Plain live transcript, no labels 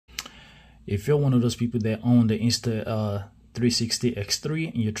If you're one of those people that own the Insta360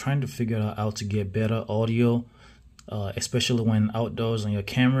 X3 and you're trying to figure out how to get better audio, especially when outdoors on your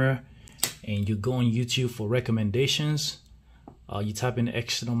camera, and you go on YouTube for recommendations, you type in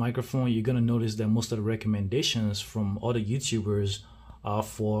external microphone, you're gonna notice that most of the recommendations from other YouTubers are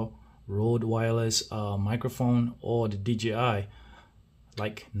for Rode wireless microphone or the DJI.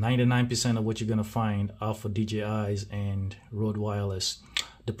 Like 99% of what you're gonna find are for DJIs and Rode wireless.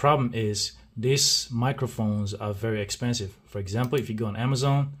 The problem is these microphones are very expensive. For example, if you go on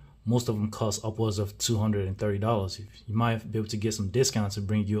Amazon, most of them cost upwards of $230. You might be able to get some discounts to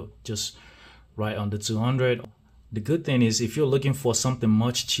bring you just right under $200. The good thing is if you're looking for something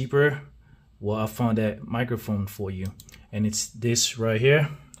much cheaper, well, I found that microphone for you, and it's this right here,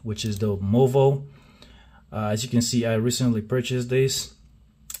 which is the Movo. As you can see, I recently purchased this.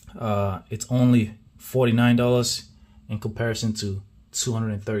 It's only $49 in comparison to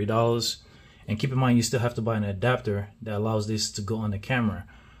 $230. And keep in mind, you still have to buy an adapter that allows this to go on the camera,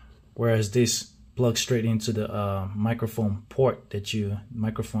 whereas this plugs straight into the microphone port,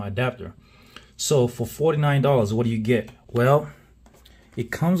 microphone adapter. So for $49, what do you get? Well,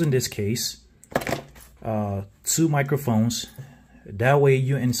 it comes in this case, 2 microphones. That way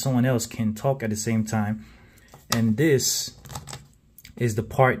you and someone else can talk at the same time. And this is the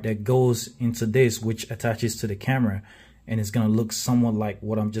part that goes into this, which attaches to the camera. And it's gonna look somewhat like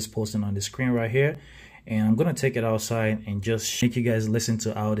what I'm just posting on the screen right here. And I'm gonna take it outside and just make you guys listen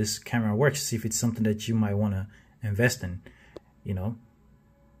to how this camera works, see if it's something that you might wanna invest in, you know.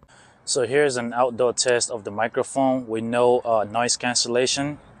 So here's an outdoor test of the microphone with no noise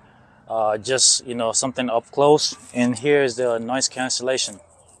cancellation. Just, you know, something up close. And here's the noise cancellation.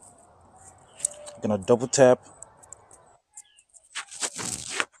 I'm gonna double tap.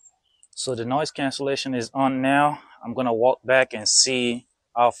 So the noise cancellation is on now. I'm gonna walk back and see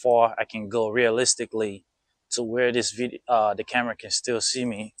how far I can go realistically to where this video, the camera can still see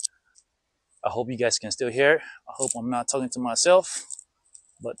me. I hope you guys can still hear it. I hope I'm not talking to myself,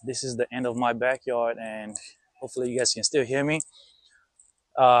 but this is the end of my backyard and hopefully you guys can still hear me.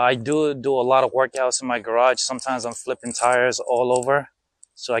 I do a lot of workouts in my garage. Sometimes I'm flipping tires all over.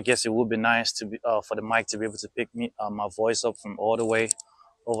 So I guess it would be nice to be, for the mic to be able to pick me my voice up from all the way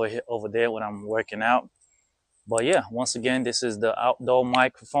over there when I'm working out. But yeah, once again, this is the outdoor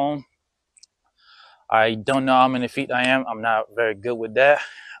microphone. I don't know how many feet I am. I'm not very good with that.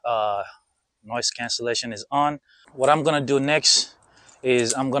 Noise cancellation is on. What I'm gonna do next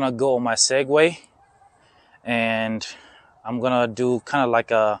is I'm gonna go on my Segway and I'm gonna do kind of like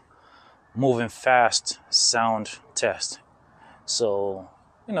a moving fast sound test. So,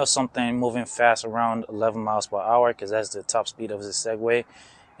 you know, something moving fast around 11 miles per hour, because that's the top speed of the Segway,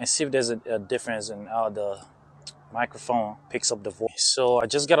 and see if there's a difference in how the microphone picks up the voice. So I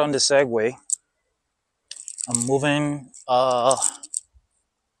just got on the Segway. I'm moving kind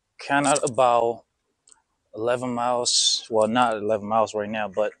of about 11 miles. Well, not 11 miles right now,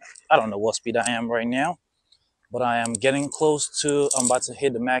 but I don't know what speed I am right now. But I am getting close to, I'm about to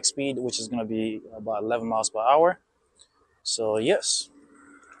hit the max speed, which is gonna be about 11 miles per hour. So yes,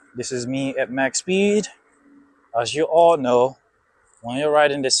 this is me at max speed. As you all know, when you're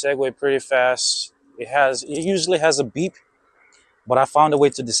riding the Segway pretty fast, it usually has a beep, but I found a way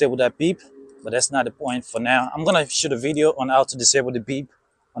to disable that beep, but that's not the point for now. I'm gonna shoot a video on how to disable the beep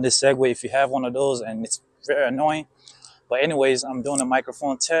on this Segway if you have one of those, and it's very annoying. But anyways, I'm doing a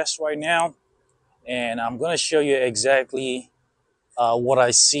microphone test right now, and I'm gonna show you exactly what I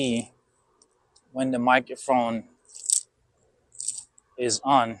see when the microphone is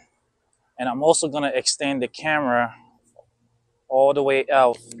on. And I'm also gonna extend the camera all the way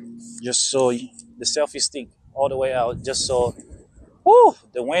out, just so the selfie stick all the way out, just so, whoo,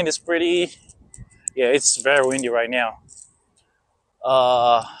 the wind is pretty, yeah, it's very windy right now.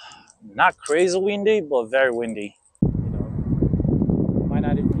 Not crazy windy, but very windy. You know, you might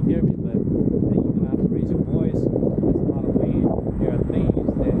not even hear me, but you're gonna have to raise your voice. There's a lot of wind. There are things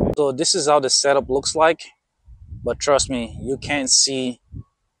that... So this is how the setup looks like, but trust me, you can't see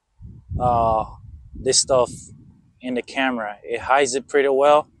this stuff in the camera. It hides it pretty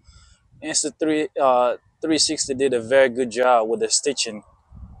well. Insta360 did a very good job with the stitching.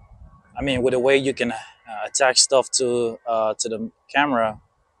 I mean, with the way you can attach stuff to the camera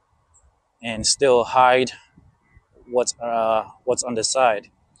and still hide what's on the side.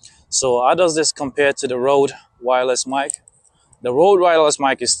 So how does this compare to the Rode wireless mic? The Rode wireless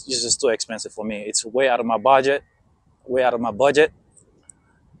mic is just too expensive for me. It's way out of my budget.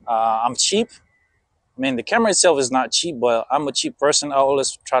 I'm cheap. I mean, the camera itself is not cheap, but I'm a cheap person. I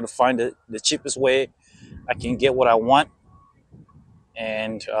always try to find the cheapest way I can get what I want.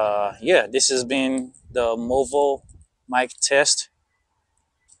 And yeah, this has been the Movo mic test.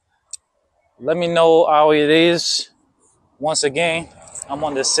 Let me know how it is. Once again, I'm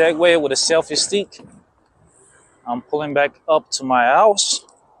on the Segway with a selfie stick. I'm pulling back up to my house,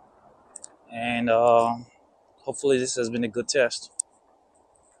 and hopefully this has been a good test.